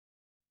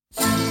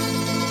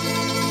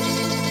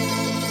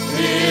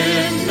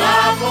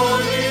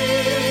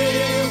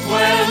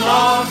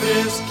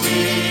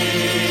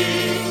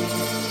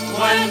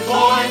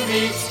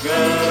meets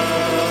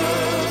girl.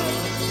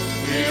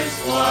 Here's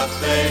what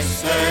they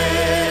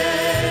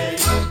say.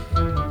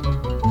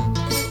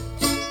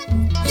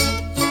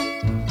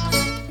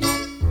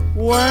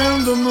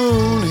 When the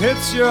moon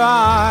hits your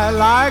eye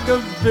like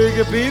a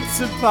big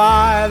pizza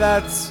pie,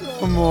 that's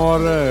amore.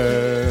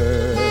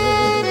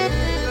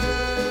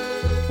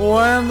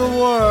 When the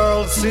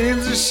world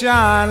seems to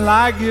shine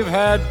like you've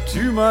had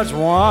too much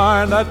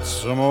wine,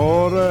 that's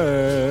amore.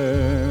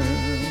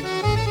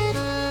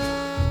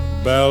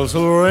 Bells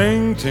will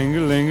ring,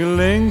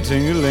 ting-a-ling-a-ling,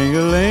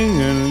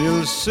 ting-a-ling-a-ling, and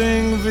you'll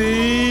sing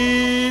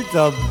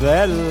Vita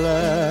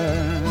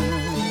Bella.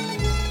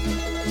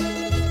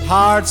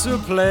 Hearts will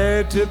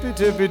play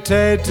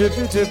tippy-tippy-tay,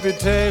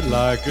 tippy-tippy-tay,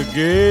 like a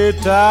gay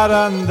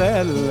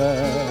tarantella.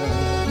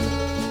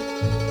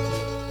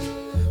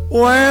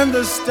 When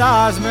the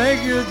stars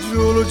make you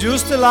drool,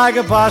 just like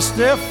a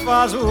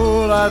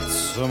pastifazool,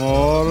 that's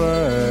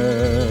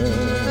amore.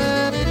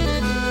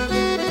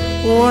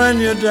 When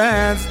you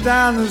dance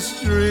down the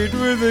street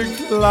with a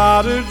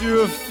cloud at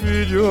your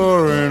feet,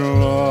 you're in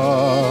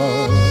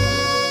love.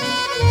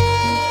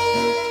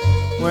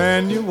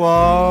 When you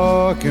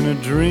walk in a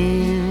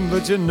dream,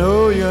 but you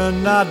know you're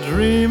not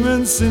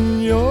dreaming,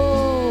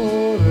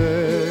 signore.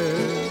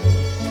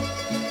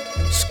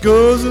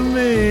 Scusa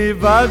me,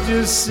 but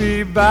you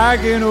see,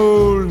 back in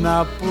old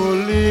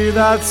Napoli,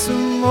 that's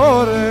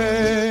amore.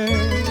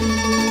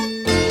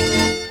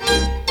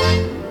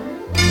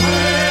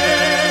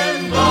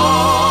 When the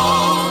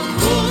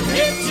moon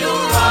hits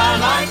your eye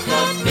like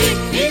a big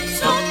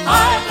pizza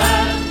pie,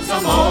 that's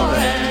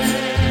amore.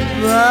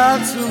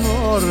 That's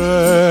amore.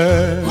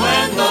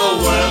 When the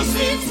world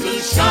seems to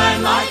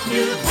shine like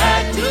you've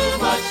had too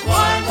much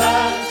wine,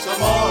 that's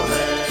amore.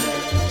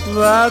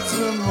 That's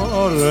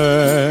amore.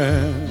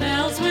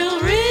 Bells will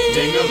ring,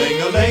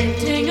 Ting-a-ling-a-ling,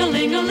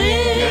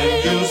 ting-a-ling-a-ling,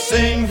 and you'll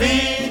sing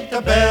Vita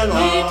Bella.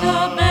 Vita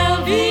Bella,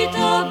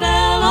 Vita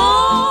Bella.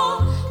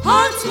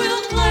 Hearts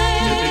will play,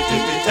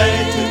 Tippy-tippy-tay,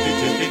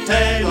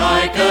 tippy-tippy-tay,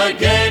 like a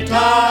gay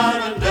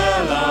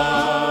tarantella.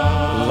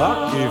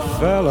 Lucky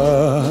fella.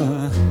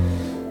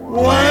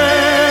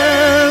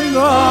 When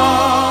the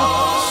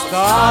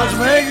stars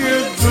make you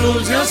drool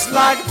just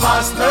like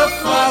pasta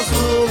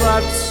fazool,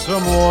 that's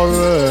amore.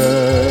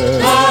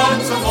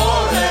 That's amore.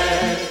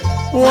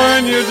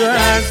 When you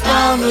dance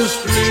down the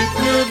street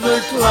with the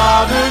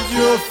cloud at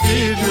your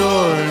feet,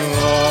 you're in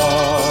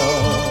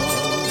love.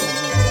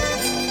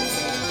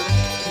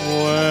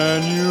 When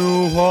you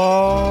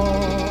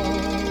walk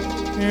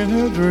in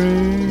a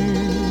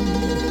dream,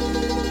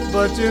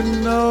 but you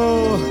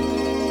know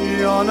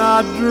you're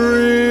not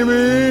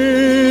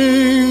dreaming,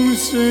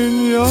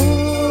 signore.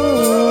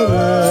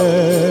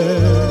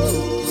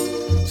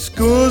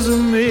 Scusa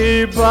me,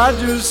 but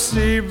you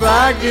see,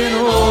 back in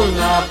old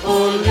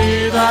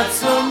Napoli,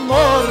 that's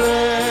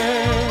amore.